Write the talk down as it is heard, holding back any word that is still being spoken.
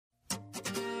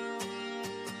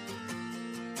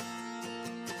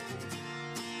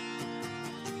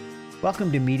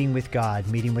Welcome to Meeting with God.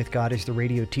 Meeting with God is the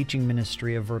radio teaching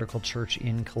ministry of Vertical Church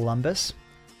in Columbus.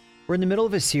 We're in the middle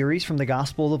of a series from the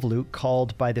Gospel of Luke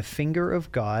called By the Finger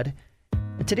of God.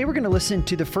 And today we're going to listen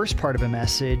to the first part of a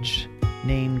message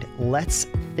named Let's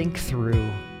Think Through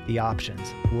the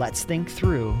Options. Let's think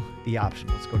through the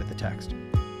options. Let's go to the text.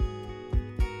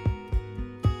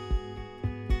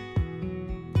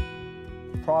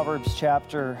 Proverbs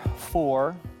chapter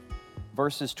 4.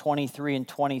 Verses 23 and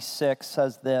 26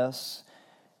 says this,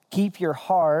 "Keep your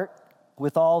heart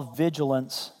with all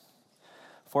vigilance,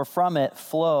 for from it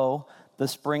flow the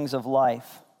springs of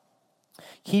life."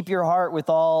 Keep your heart with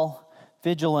all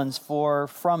vigilance, for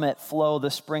from it flow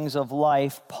the springs of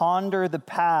life. Ponder the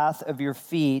path of your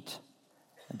feet,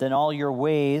 and then all your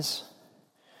ways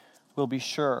will be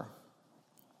sure.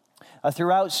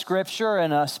 Throughout Scripture,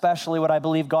 and especially what I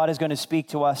believe God is going to speak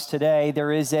to us today,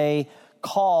 there is a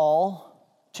call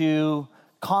to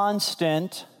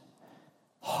constant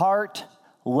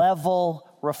heart-level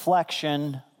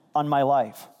reflection on my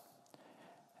life,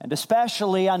 and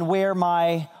especially on where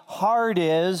my heart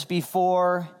is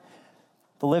before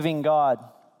the living God.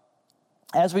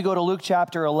 As we go to Luke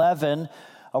chapter 11,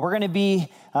 we're going to be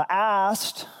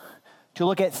asked to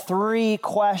look at three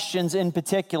questions in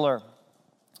particular.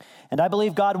 And I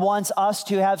believe God wants us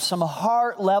to have some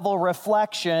heart-level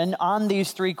reflection on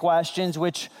these three questions,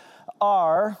 which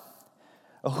are,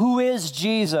 who is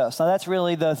Jesus? Now that's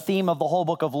really the theme of the whole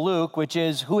book of Luke, which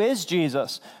is, who is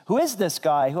Jesus? Who is this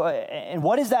guy? And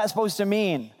what is that supposed to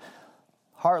mean?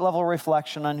 Heart-level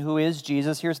reflection on who is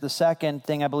Jesus. Here's the second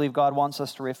thing I believe God wants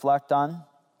us to reflect on.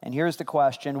 And here's the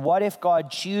question: what if God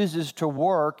chooses to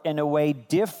work in a way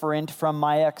different from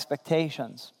my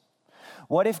expectations?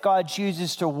 What if God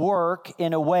chooses to work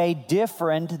in a way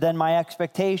different than my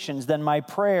expectations, than my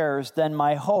prayers, than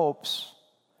my hopes?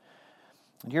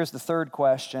 And here's the third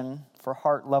question for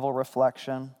heart-level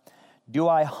reflection: do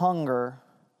I hunger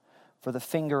for the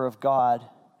finger of God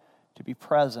to be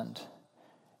present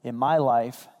in my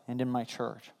life and in my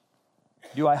church?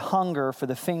 Do I hunger for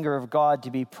the finger of God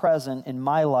to be present in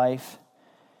my life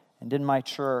and in my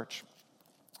church?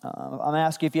 I'm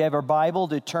asking if you have a Bible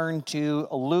to turn to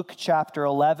Luke chapter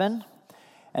 11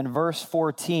 and verse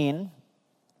 14.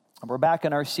 We're back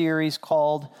in our series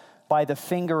called By the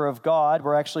Finger of God.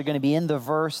 We're actually going to be in the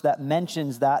verse that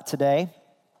mentions that today.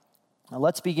 Now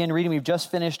let's begin reading. We've just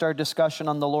finished our discussion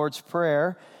on the Lord's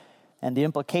Prayer and the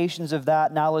implications of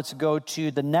that. Now let's go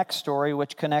to the next story,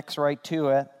 which connects right to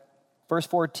it. Verse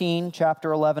 14,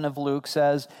 chapter 11 of Luke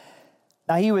says,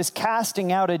 "Now he was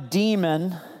casting out a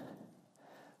demon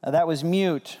that was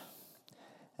mute.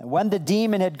 And when the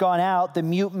demon had gone out, the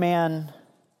mute man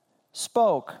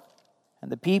spoke,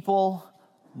 and the people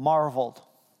marveled."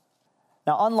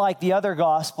 Now, unlike the other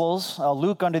Gospels,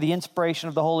 Luke, under the inspiration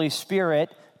of the Holy Spirit,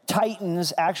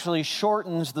 actually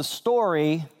shortens the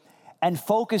story and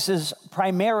focuses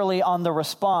primarily on the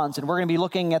response. And we're going to be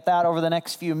looking at that over the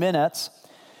next few minutes.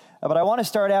 But I want to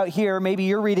start out here. Maybe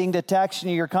you're reading the text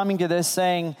and you're coming to this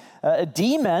saying, a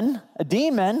demon?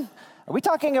 Are we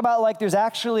talking about like there's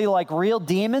actually like real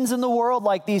demons in the world,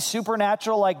 like these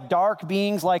supernatural, like dark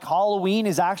beings, like Halloween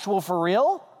is actual for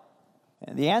real?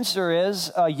 And the answer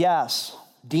is yes,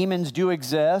 demons do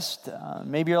exist.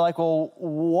 Maybe you're like, well,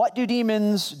 what do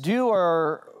demons do,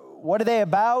 or what are they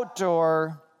about?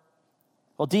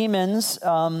 Well, demons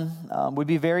would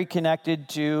be very connected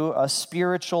to a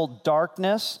spiritual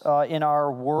darkness in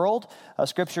our world.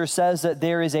 Scripture says that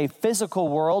there is a physical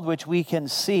world which we can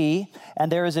see,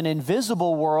 and there is an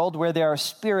invisible world where there are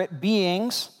spirit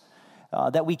beings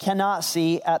that we cannot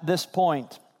see at this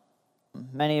point.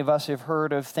 Many of us have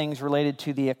heard of things related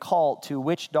to the occult, to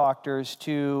witch doctors,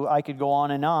 I could go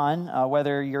on,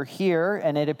 whether you're here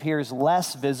and it appears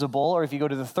less visible, or if you go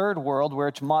to the third world where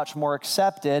it's much more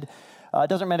accepted. It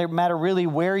doesn't matter really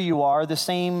where you are. The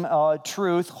same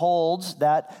truth holds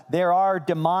that there are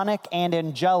demonic and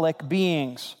angelic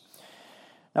beings.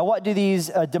 Now, what do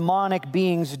these demonic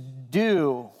beings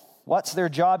do? What's their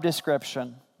job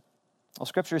description? Well,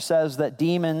 Scripture says that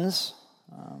demons,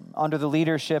 under the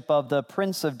leadership of the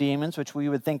prince of demons, which we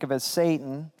would think of as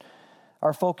Satan,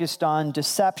 are focused on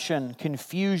deception,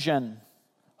 confusion,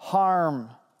 harm,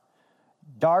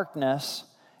 darkness,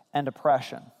 and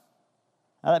oppression.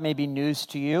 Now, that may be news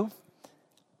to you,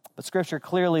 but Scripture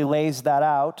clearly lays that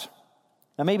out.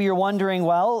 Now, maybe you're wondering,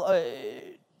 well,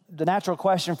 the natural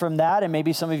question from that, and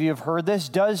maybe some of you have heard this,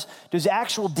 does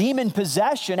actual demon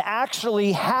possession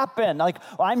actually happen? Like,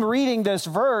 I'm reading this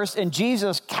verse, and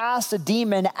Jesus casts a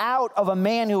demon out of a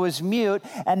man who is mute,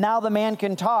 and now the man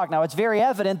can talk. Now, it's very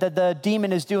evident that the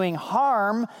demon is doing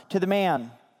harm to the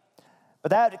man.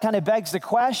 But that kind of begs the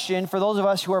question for those of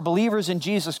us who are believers in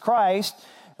Jesus Christ,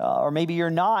 or maybe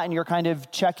you're not and you're kind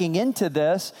of checking into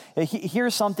this.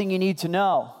 Here's something you need to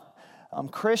know.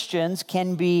 Christians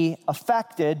can be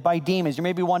affected by demons. You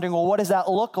may be wondering, well, what does that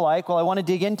look like? Well, I want to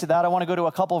dig into that. I want to go to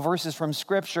a couple verses from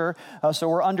Scripture so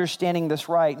we're understanding this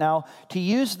right. Now, to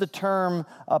use the term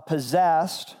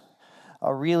possessed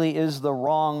really is the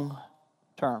wrong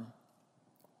term.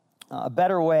 A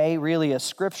better way, really a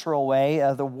scriptural way,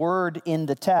 the word in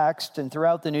the text and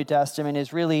throughout the New Testament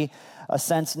is really a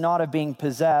sense not of being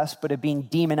possessed, but of being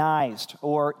demonized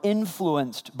or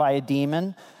influenced by a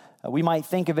demon. We might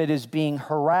think of it as being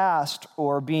harassed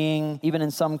or being, even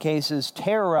in some cases,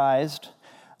 terrorized.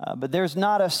 But there's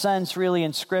not a sense really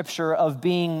in Scripture of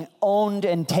being owned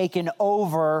and taken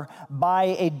over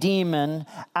by a demon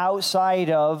outside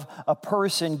of a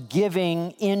person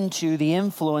giving into the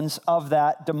influence of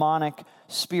that demonic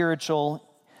spiritual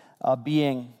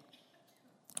being.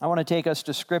 I want to take us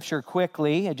to Scripture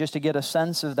quickly just to get a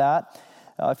sense of that.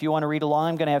 If you want to read along,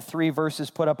 I'm going to have 3 verses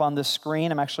put up on the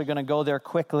screen. I'm actually going to go there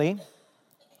quickly,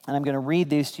 and I'm going to read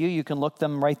these to you. You can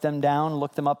write them down,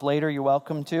 look them up later. You're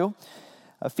welcome to.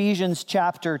 Ephesians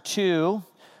chapter 2,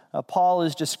 Paul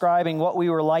is describing what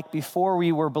we were like before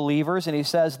we were believers, and he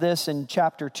says this in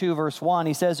chapter 2, verse 1.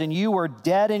 He says, "And you were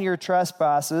dead in your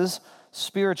trespasses,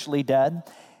 spiritually dead,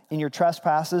 in your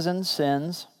trespasses and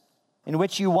sins, in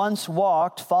which you once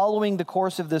walked, following the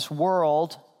course of this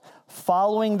world,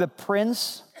 following the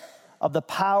prince of the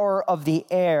power of the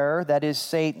air, that is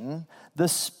Satan, the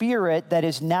spirit that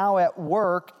is now at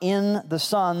work in the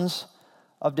sons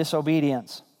of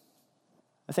disobedience."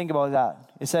 Think about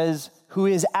that. It says, who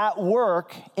is at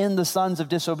work in the sons of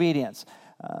disobedience.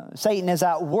 Satan is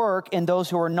at work in those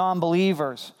who are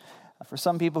non-believers. For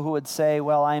some people who would say,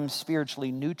 well, I'm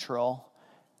spiritually neutral,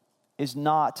 is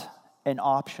not an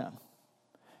option.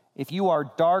 If you are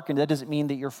darkened, that doesn't mean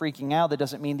that you're freaking out. That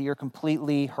doesn't mean that you're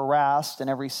completely harassed in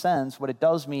every sense. What it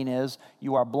does mean is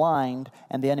you are blind,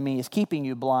 and the enemy is keeping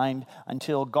you blind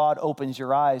until God opens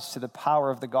your eyes to the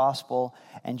power of the gospel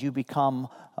and you become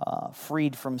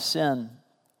freed from sin.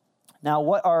 Now,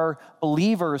 what are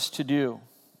believers to do?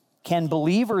 Can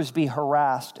believers be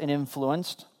harassed and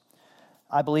influenced?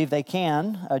 I believe they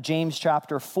can. James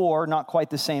chapter 4, not quite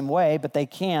the same way, but they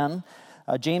can.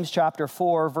 James chapter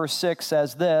 4, verse 6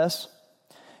 says this.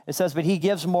 It says, "But he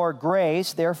gives more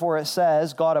grace. Therefore it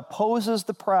says, God opposes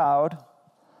the proud,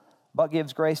 but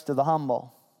gives grace to the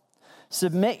humble.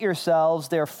 Submit yourselves,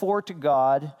 therefore, to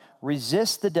God.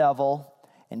 Resist the devil,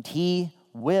 and he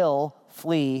will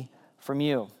flee from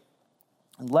you."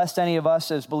 And lest any of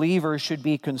us as believers should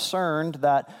be concerned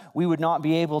that we would not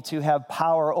be able to have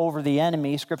power over the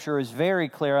enemy, Scripture is very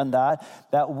clear on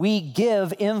that we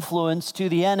give influence to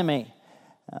the enemy.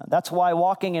 That's why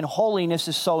walking in holiness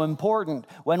is so important.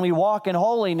 When we walk in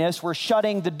holiness, we're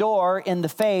shutting the door in the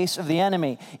face of the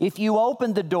enemy. If you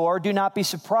open the door, do not be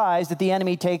surprised that the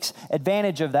enemy takes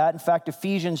advantage of that. In fact,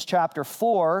 Ephesians chapter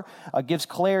 4 gives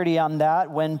clarity on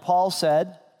that when Paul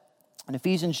said in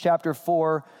Ephesians chapter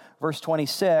 4, verse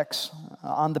 26,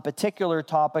 on the particular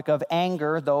topic of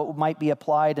anger, though it might be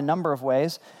applied a number of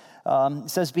ways, it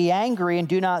says, "Be angry and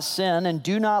do not sin, and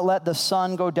do not let the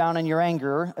sun go down in your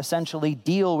anger." Essentially,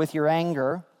 deal with your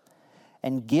anger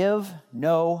and give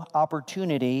no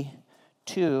opportunity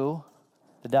to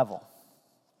the devil.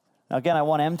 Now, again, I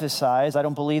want to emphasize, I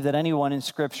don't believe that anyone in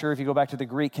Scripture, if you go back to the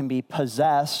Greek, can be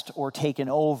possessed or taken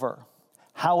over.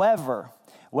 However,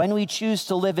 when we choose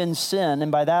to live in sin, and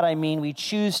by that I mean we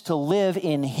choose to live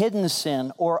in hidden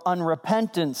sin or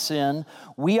unrepentant sin,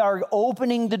 we are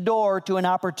opening the door to an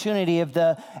opportunity of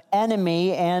the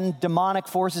enemy and demonic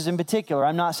forces in particular.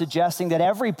 I'm not suggesting that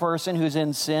every person who's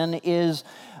in sin is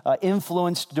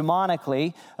influenced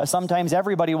demonically. Sometimes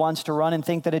everybody wants to run and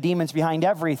think that a demon's behind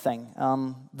everything.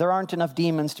 There aren't enough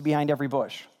demons to be behind every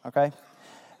bush, okay?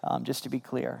 Just to be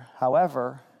clear.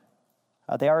 However,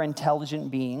 they are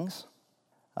intelligent beings.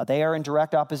 They are in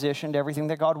direct opposition to everything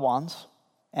that God wants,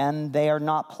 and they are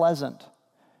not pleasant.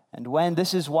 And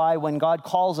this is why when God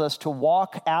calls us to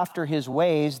walk after his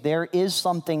ways, there is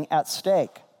something at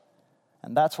stake.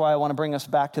 And that's why I want to bring us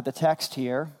back to the text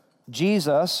here.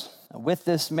 Jesus, with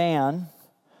this man,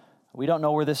 we don't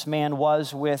know where this man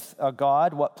was with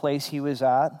God, what place he was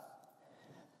at.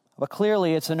 But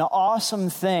clearly, it's an awesome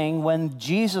thing when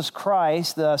Jesus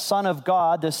Christ, the Son of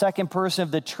God, the second person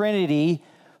of the Trinity,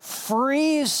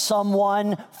 frees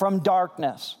someone from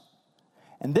darkness.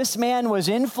 And this man was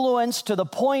influenced to the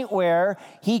point where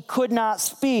he could not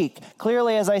speak.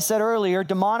 Clearly, as I said earlier,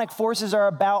 demonic forces are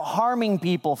about harming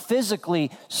people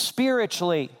physically,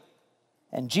 spiritually.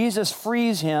 And Jesus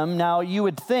frees him. Now, you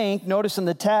would think, notice in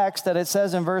the text that it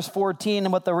says in verse 14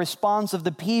 what the response of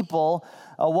the people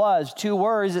was. 2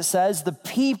 words, it says, the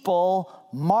people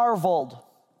marveled.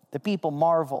 The people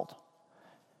marveled.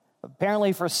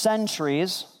 Apparently for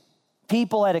centuries,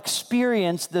 people had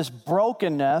experienced this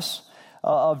brokenness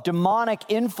of demonic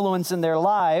influence in their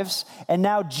lives, and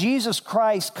now Jesus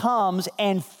Christ comes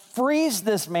and frees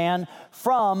this man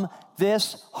from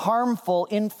this harmful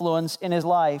influence in his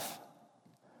life.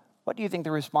 What do you think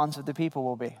the response of the people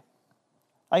will be?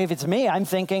 Like if it's me, I'm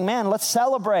thinking, man, let's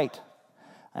celebrate.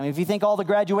 I mean, if you think all the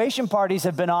graduation parties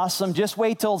have been awesome, just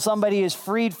wait till somebody is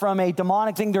freed from a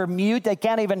demonic thing. They're mute, they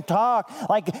can't even talk.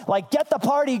 Like get the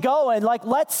party going. Like,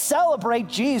 let's celebrate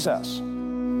Jesus.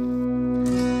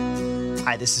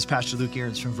 Hi, this is Pastor Luke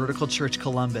Ahrens from Vertical Church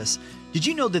Columbus. Did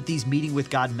you know that these Meeting with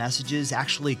God messages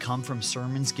actually come from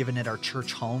sermons given at our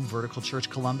church home, Vertical Church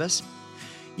Columbus?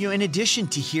 You know, in addition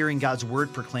to hearing God's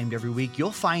word proclaimed every week,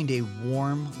 you'll find a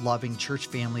warm, loving church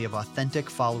family of authentic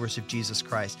followers of Jesus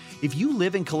Christ. If you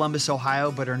live in Columbus,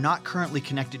 Ohio, but are not currently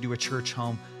connected to a church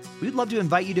home, we'd love to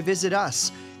invite you to visit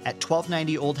us at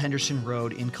 1290 Old Henderson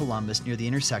Road in Columbus, near the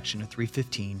intersection of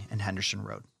 315 and Henderson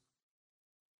Road.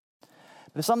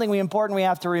 There's something important we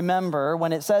have to remember.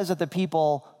 When it says that the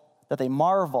people, that they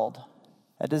marveled,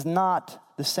 that is not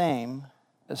the same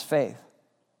as faith.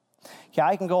 Yeah,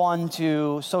 I can go on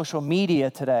to social media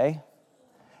today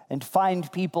and find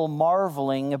people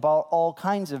marveling about all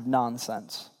kinds of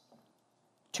nonsense.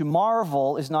 To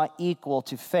marvel is not equal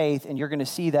to faith, and you're going to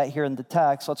see that here in the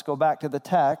text. Let's go back to the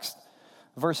text,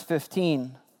 verse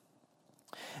 15.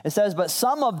 It says, but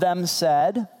some of them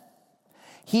said,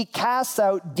 he casts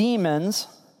out demons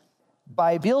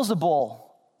by Beelzebul,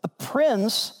 the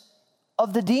prince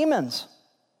of the demons.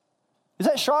 Does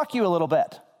that shock you a little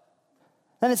bit?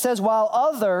 Then it says, while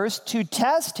others, to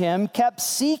test him, kept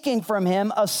seeking from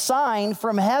him a sign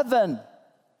from heaven.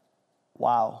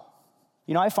 Wow.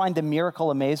 You know, I find the miracle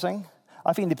amazing.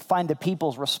 I find the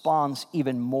people's response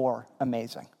even more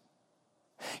amazing.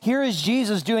 Here is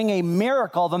Jesus doing a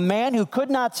miracle. The man who could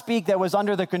not speak, that was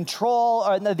under the control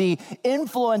or the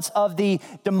influence of the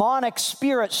demonic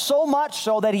spirit, so much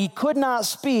so that he could not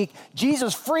speak.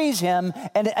 Jesus frees him,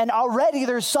 and already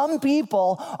there's some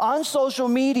people on social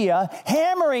media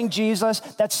hammering Jesus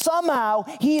that somehow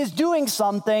he is doing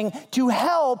something to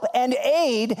help and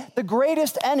aid the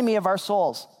greatest enemy of our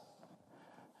souls.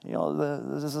 You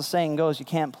know, as the saying goes, you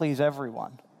can't please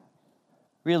everyone.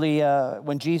 Really,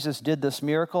 when Jesus did this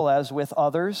miracle, as with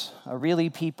others,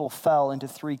 really people fell into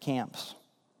 3 camps,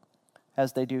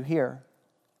 as they do here.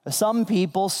 Some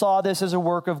people saw this as a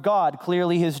work of God.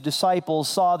 Clearly, his disciples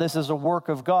saw this as a work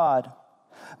of God.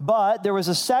 But there was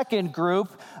a second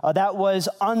group that was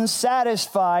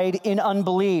unsatisfied in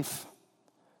unbelief.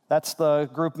 That's the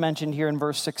group mentioned here in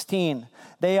verse 16.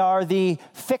 They are the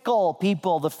fickle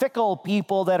people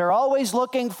that are always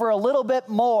looking for a little bit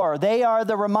more. They are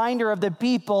the reminder of the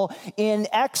people in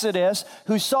Exodus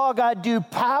who saw God do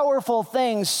powerful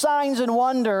things, signs and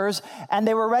wonders, and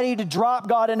they were ready to drop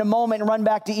God in a moment and run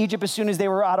back to Egypt as soon as they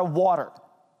were out of water.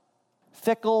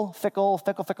 Fickle.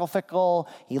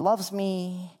 He loves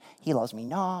me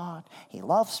not. He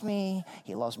loves me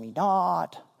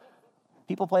not.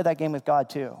 People play that game with God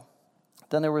too.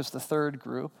 Then there was the third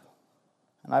group,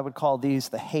 and I would call these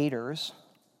the haters.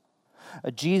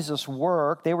 Jesus'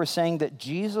 work, they were saying that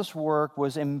Jesus' work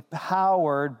was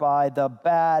empowered by the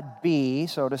bad bee,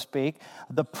 so to speak,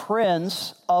 the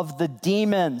prince of the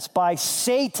demons, by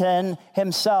Satan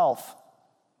himself.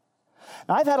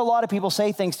 Now, I've had a lot of people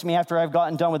say things to me after I've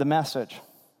gotten done with a message.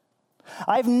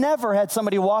 I've never had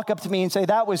somebody walk up to me and say,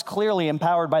 that was clearly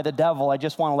empowered by the devil. I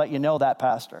just want to let you know that,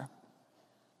 Pastor.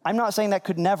 I'm not saying that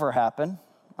could never happen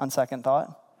on second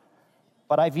thought,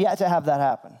 but I've yet to have that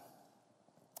happen.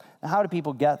 Now, how do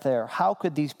people get there? How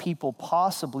could these people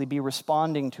possibly be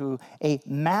responding to a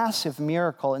massive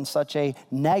miracle in such a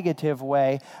negative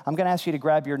way? I'm going to ask you to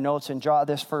grab your notes and jot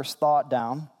this first thought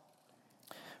down.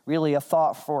 Really a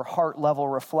thought for heart-level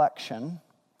reflection.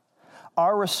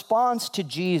 Our response to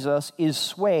Jesus is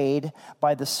swayed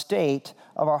by the state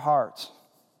of our hearts.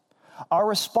 Our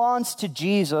response to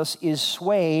Jesus is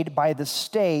swayed by the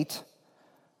state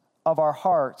of our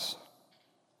hearts.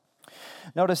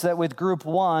 Notice that with group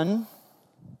 1,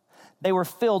 they were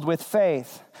filled with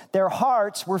faith. Their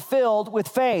hearts were filled with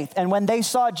faith. And when they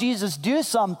saw Jesus do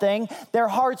something, their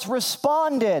hearts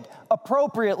responded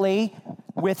appropriately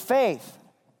with faith.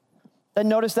 Then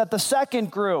notice that the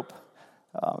second group,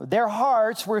 their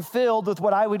hearts were filled with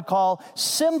what I would call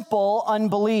simple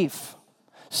unbelief.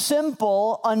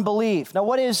 Simple unbelief. Now,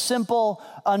 what is simple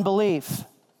unbelief?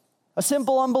 A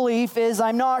simple unbelief is,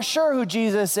 I'm not sure who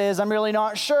Jesus is. I'm really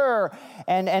not sure.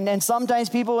 And sometimes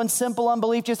people in simple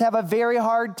unbelief just have a very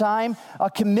hard time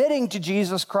committing to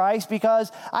Jesus Christ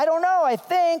because I don't know, I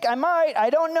think, I might, I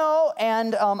don't know.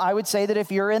 And I would say that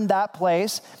if you're in that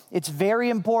place, it's very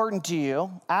important to you,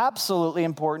 absolutely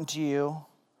important to you,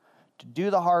 to do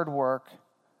the hard work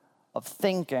of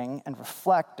thinking and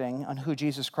reflecting on who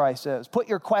Jesus Christ is. Put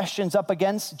your questions up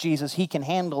against Jesus. He can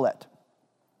handle it.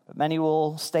 But many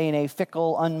will stay in a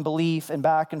fickle unbelief and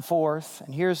back and forth.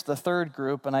 And here's the third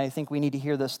group, and I think we need to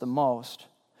hear this the most.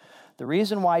 The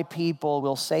reason why people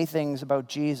will say things about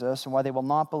Jesus and why they will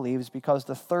not believe is because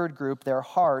the third group, their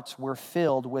hearts were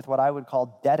filled with what I would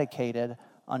call dedicated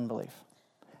unbelief.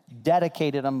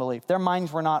 Dedicated unbelief. Their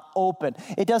minds were not open.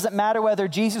 It doesn't matter whether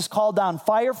Jesus called down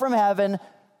fire from heaven,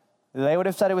 they would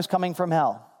have said it was coming from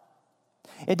hell.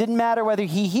 It didn't matter whether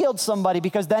he healed somebody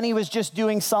because then he was just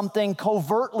doing something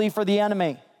covertly for the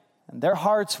enemy. And their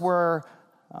hearts were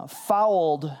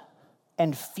fouled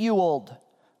and fueled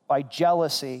by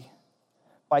jealousy,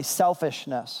 by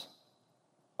selfishness,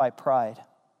 by pride.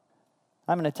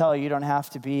 I'm going to tell you, you don't have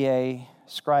to be a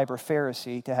scribe or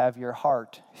Pharisee to have your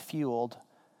heart fueled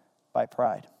by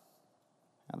pride.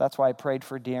 And that's why I prayed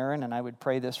for Darren, and I would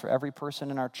pray this for every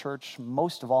person in our church,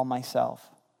 most of all myself,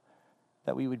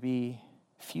 that we would be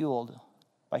fueled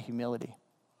by humility.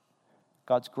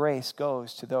 God's grace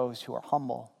goes to those who are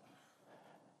humble.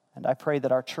 And I pray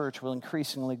that our church will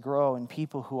increasingly grow in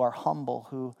people who are humble,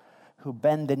 who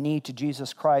bend the knee to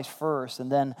Jesus Christ first and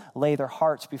then lay their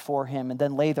hearts before him and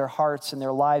then lay their hearts and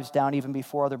their lives down even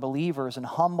before other believers and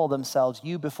humble themselves,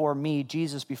 you before me,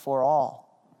 Jesus before all.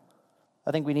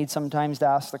 I think we need sometimes to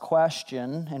ask the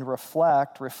question and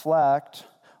reflect,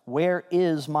 where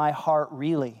is my heart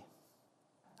really?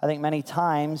 I think many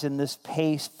times in this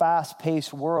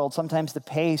fast-paced world, sometimes the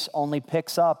pace only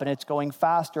picks up and it's going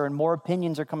faster and more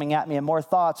opinions are coming at me and more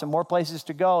thoughts and more places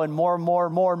to go and more.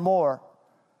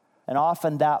 And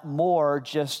often that more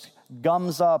just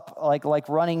gums up like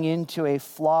running into a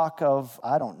flock of,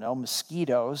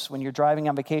 mosquitoes when you're driving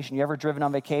on vacation. You ever driven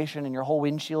on vacation and your whole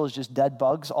windshield is just dead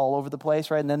bugs all over the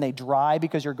place, right? And then they dry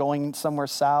because you're going somewhere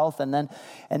south. And then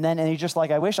you're just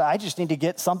like, I just need to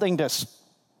get something to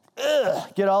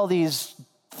get all these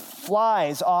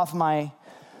flies off my...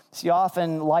 See,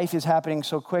 often life is happening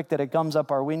so quick that it gums up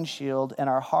our windshield and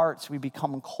our hearts, we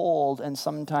become cold and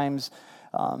sometimes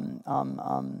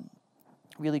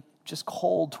really just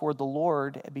cold toward the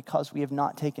Lord because we have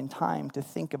not taken time to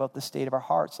think about the state of our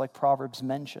hearts like Proverbs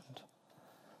mentioned.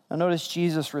 Now notice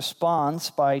Jesus' response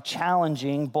by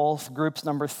challenging both group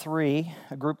number three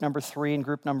and group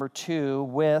number 2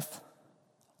 with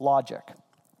logic.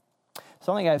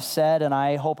 Something I've said and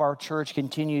I hope our church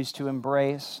continues to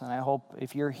embrace, and I hope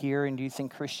if you're here and you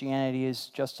think Christianity is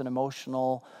just an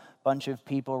emotional bunch of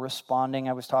people responding.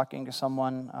 I was talking to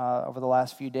someone over the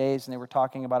last few days, and they were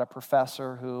talking about a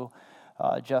professor who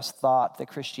just thought that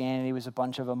Christianity was a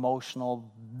bunch of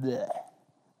emotional bleh.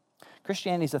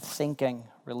 Christianity is a thinking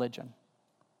religion.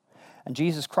 And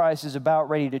Jesus Christ is about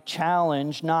ready to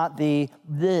challenge not the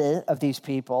bleh of these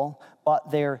people,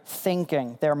 but their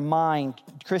thinking, their mind.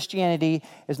 Christianity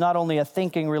is not only a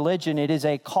thinking religion, it is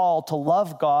a call to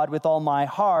love God with all my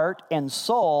heart and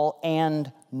soul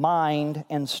and mind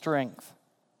and strength.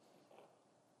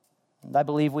 And I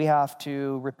believe we have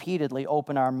to repeatedly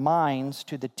open our minds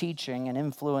to the teaching and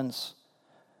influence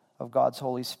of God's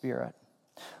Holy Spirit.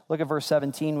 Look at verse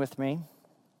 17 with me.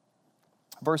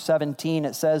 Verse 17,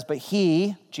 it says, "But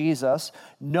he," Jesus,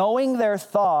 "knowing their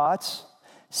thoughts,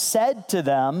 said to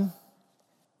them,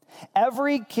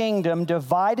 every kingdom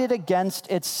divided against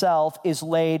itself is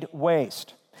laid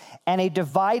waste, and a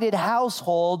divided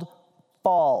household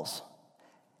falls.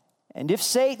 And if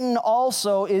Satan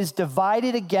also is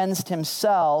divided against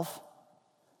himself,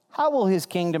 how will his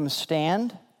kingdom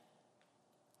stand?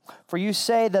 For you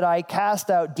say that I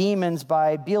cast out demons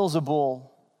by Beelzebul.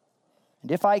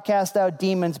 And if I cast out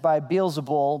demons by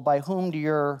Beelzebul, by whom do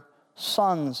your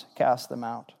sons cast them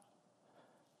out?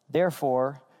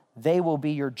 Therefore, they will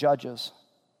be your judges."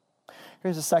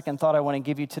 Here's a second thought I want to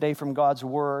give you today from God's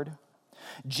word.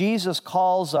 Jesus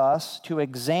calls us to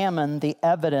examine the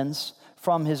evidence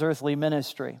from his earthly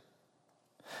ministry.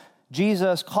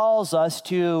 Jesus calls us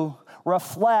to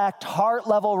reflect,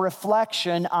 heart-level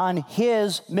reflection on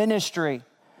his ministry.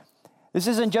 This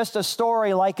isn't just a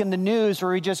story like in the news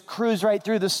where we just cruise right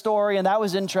through the story and that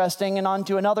was interesting and on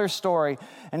to another story.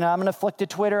 And I'm going to flick to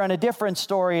Twitter on a different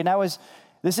story. And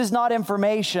this is not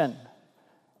information.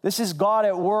 This is God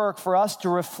at work for us to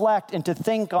reflect and to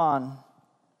think on.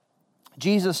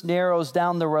 Jesus narrows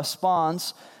down the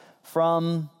response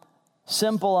from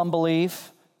simple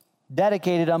unbelief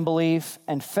dedicated unbelief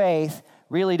and faith,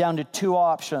 really down to two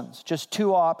options, just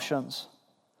two options.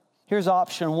 Here's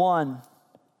option one.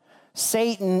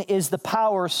 Satan is the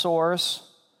power source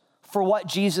for what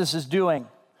Jesus is doing.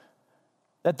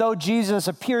 That though Jesus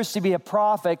appears to be a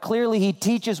prophet, clearly he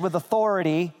teaches with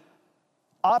authority.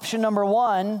 Option number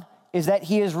one is that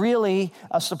he is really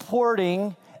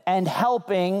supporting and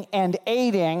helping and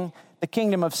aiding the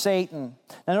kingdom of Satan.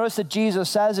 Now notice that Jesus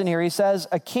says in here, he says,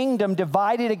 a kingdom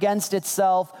divided against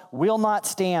itself will not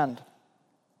stand.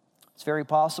 It's very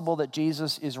possible that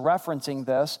Jesus is referencing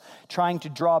this, trying to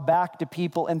draw back to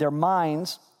people in their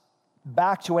minds,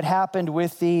 back to what happened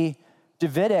with the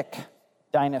Davidic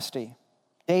dynasty,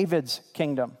 David's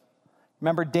kingdom.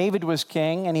 Remember, David was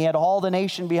king and he had all the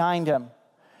nation behind him.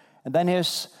 And then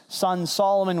his son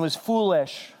Solomon was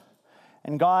foolish.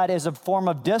 And God, as a form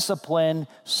of discipline,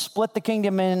 split the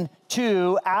kingdom in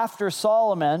two after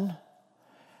Solomon.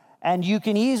 And you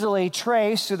can easily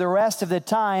trace through the rest of the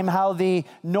time how the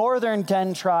northern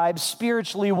 10 tribes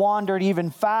spiritually wandered even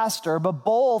faster, but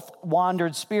both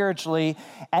wandered spiritually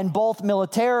and both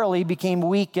militarily became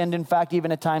weakened. In fact,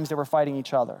 even at times they were fighting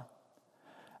each other.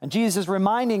 And Jesus is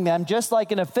reminding them, just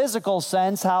like in a physical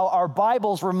sense, how our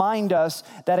Bibles remind us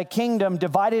that a kingdom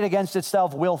divided against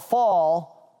itself will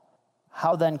fall.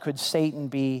 How then could Satan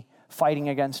be fighting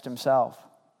against himself?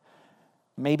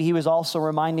 Maybe he was also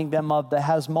reminding them of the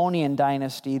Hasmonean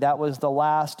dynasty. That was the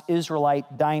last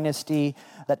Israelite dynasty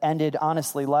that ended,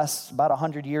 honestly, about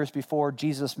 100 years before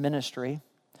Jesus' ministry.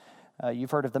 You've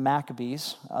heard of the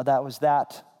Maccabees. That was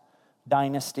that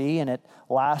dynasty, and it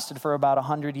lasted for about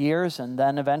 100 years, and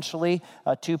then eventually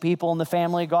two people in the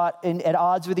family got at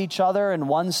odds with each other, and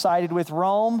one sided with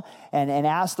Rome and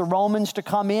asked the Romans to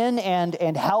come in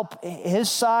and help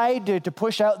his side to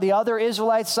push out the other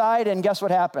Israelite side, and guess what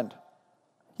happened?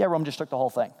 Yeah, Rome just took the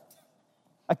whole thing.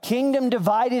 A kingdom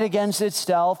divided against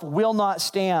itself will not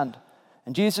stand.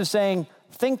 And Jesus is saying,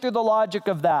 think through the logic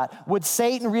of that. Would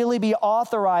Satan really be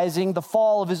authorizing the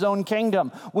fall of his own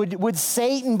kingdom? Would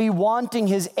Satan be wanting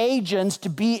his agents to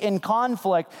be in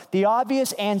conflict? The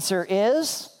obvious answer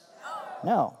is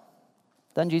no.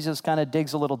 Then Jesus kind of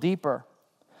digs a little deeper.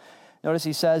 Notice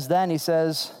he says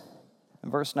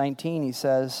in verse 19, he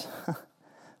says,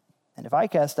 and if I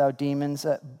cast out demons,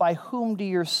 by whom do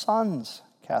your sons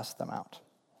cast them out?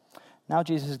 Now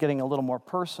Jesus is getting a little more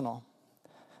personal.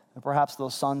 And perhaps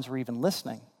those sons were even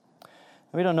listening.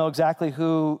 We don't know exactly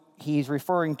who he's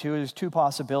referring to. There's two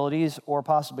possibilities, or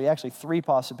possibly actually three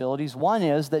possibilities. One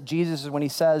is that Jesus, when he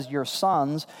says your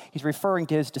sons, he's referring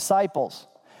to his disciples.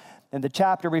 In the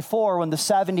chapter before, when the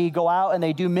 70 go out and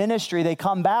they do ministry, they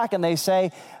come back and they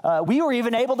say, we were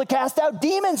even able to cast out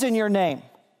demons in your name.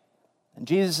 And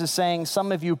Jesus is saying,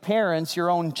 some of you parents, your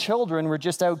own children, were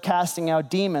just out casting out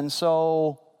demons,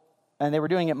 and they were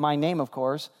doing it in my name, of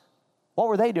course. What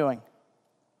were they doing?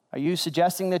 Are you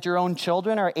suggesting that your own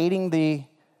children are aiding the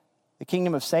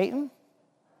kingdom of Satan?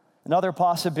 Another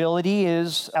possibility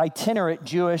is itinerant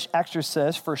Jewish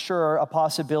exorcists, for sure a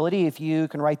possibility. If you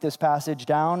can write this passage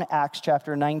down, Acts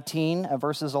chapter 19,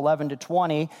 verses 11 to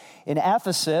 20. In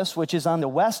Ephesus, which is on the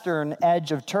western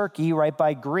edge of Turkey, right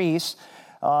by Greece,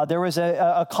 there was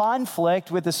a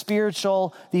conflict with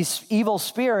these evil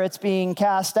spirits being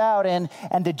cast out, and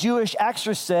the Jewish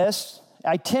exorcists,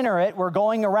 itinerant, were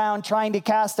going around trying to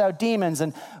cast out demons,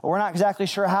 and we're not exactly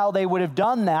sure how they would have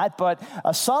done that, but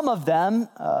some of them,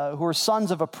 who were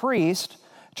sons of a priest,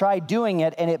 tried doing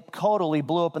it, and it totally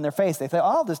blew up in their face. They thought,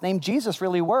 oh, this name Jesus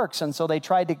really works, and so they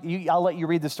tried to, I'll let you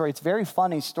read the story. It's a very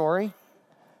funny story.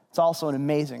 It's also an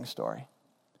amazing story.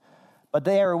 But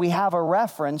there we have a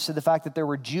reference to the fact that there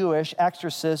were Jewish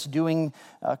exorcists doing,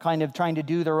 kind of trying to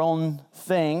do their own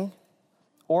thing,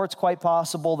 or it's quite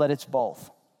possible that it's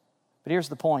both. But here's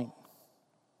the point.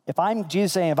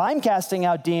 Jesus saying, if I'm casting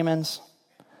out demons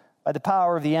by the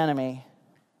power of the enemy,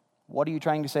 what are you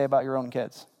trying to say about your own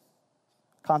kids?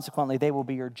 Consequently, they will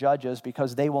be your judges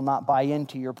because they will not buy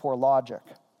into your poor logic.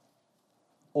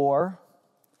 Or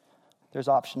there's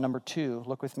option number two.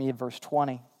 Look with me at verse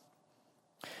 20.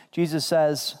 Jesus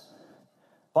says,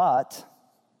 but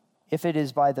if it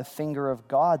is by the finger of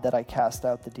God that I cast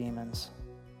out the demons.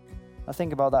 Now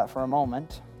think about that for a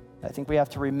moment. I think we have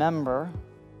to remember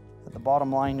that the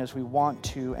bottom line is we want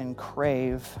to and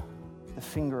crave the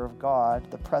finger of God,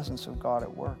 the presence of God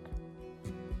at work.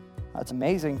 That's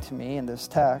amazing to me in this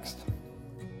text,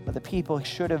 but the people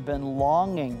should have been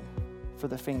longing for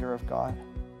the finger of God.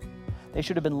 They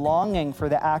should have been longing for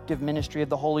the active ministry of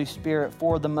the Holy Spirit,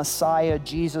 for the Messiah,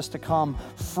 Jesus, to come,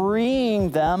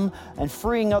 freeing them and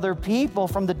freeing other people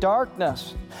from the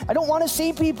darkness. I don't want to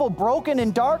see people broken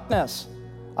in darkness.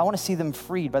 I want to see them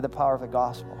freed by the power of the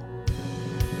gospel.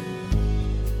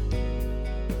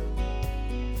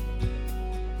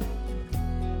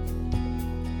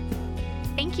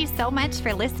 you so much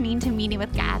for listening to Meeting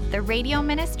with God, the radio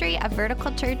ministry of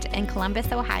Vertical Church in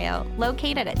Columbus, Ohio,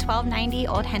 located at 1290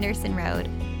 Old Henderson Road.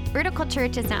 Vertical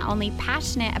Church is not only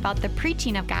passionate about the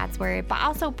preaching of God's Word, but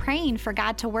also praying for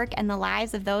God to work in the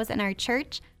lives of those in our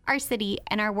church, our city,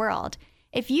 and our world.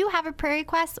 If you have a prayer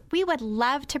request, we would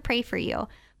love to pray for you.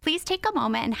 Please take a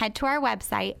moment and head to our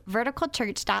website,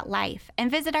 verticalchurch.life, and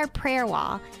visit our prayer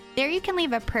wall. There you can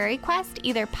leave a prayer request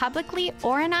either publicly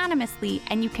or anonymously,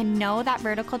 and you can know that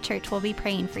Vertical Church will be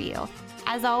praying for you.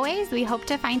 As always, we hope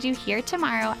to find you here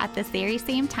tomorrow at this very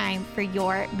same time for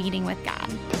your Meeting with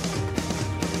God.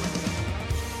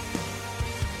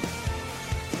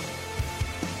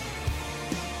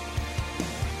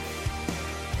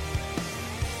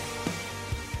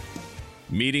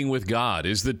 Meeting with God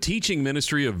is the teaching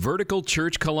ministry of Vertical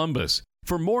Church Columbus.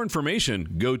 For more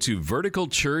information, go to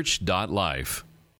verticalchurch.life.